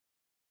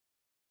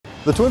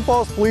The Twin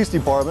Falls Police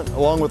Department,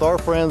 along with our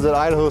friends at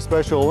Idaho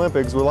Special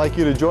Olympics, would like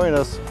you to join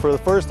us for the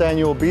first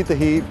annual Beat the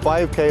Heat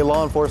 5K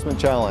Law Enforcement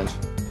Challenge.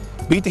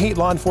 Beat the Heat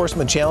Law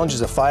Enforcement Challenge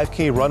is a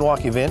 5K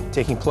run-walk event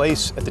taking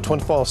place at the Twin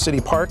Falls City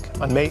Park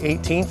on May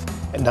 18th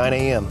at 9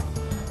 a.m.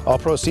 All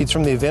proceeds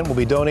from the event will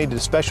be donated to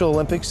Special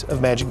Olympics of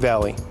Magic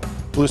Valley.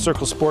 Blue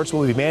Circle Sports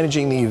will be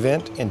managing the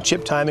event and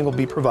chip timing will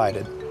be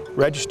provided.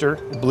 Register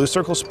at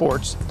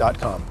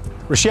bluecirclesports.com.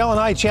 Rochelle and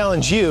I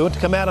challenge you to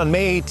come out on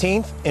May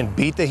 18th and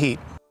beat the heat.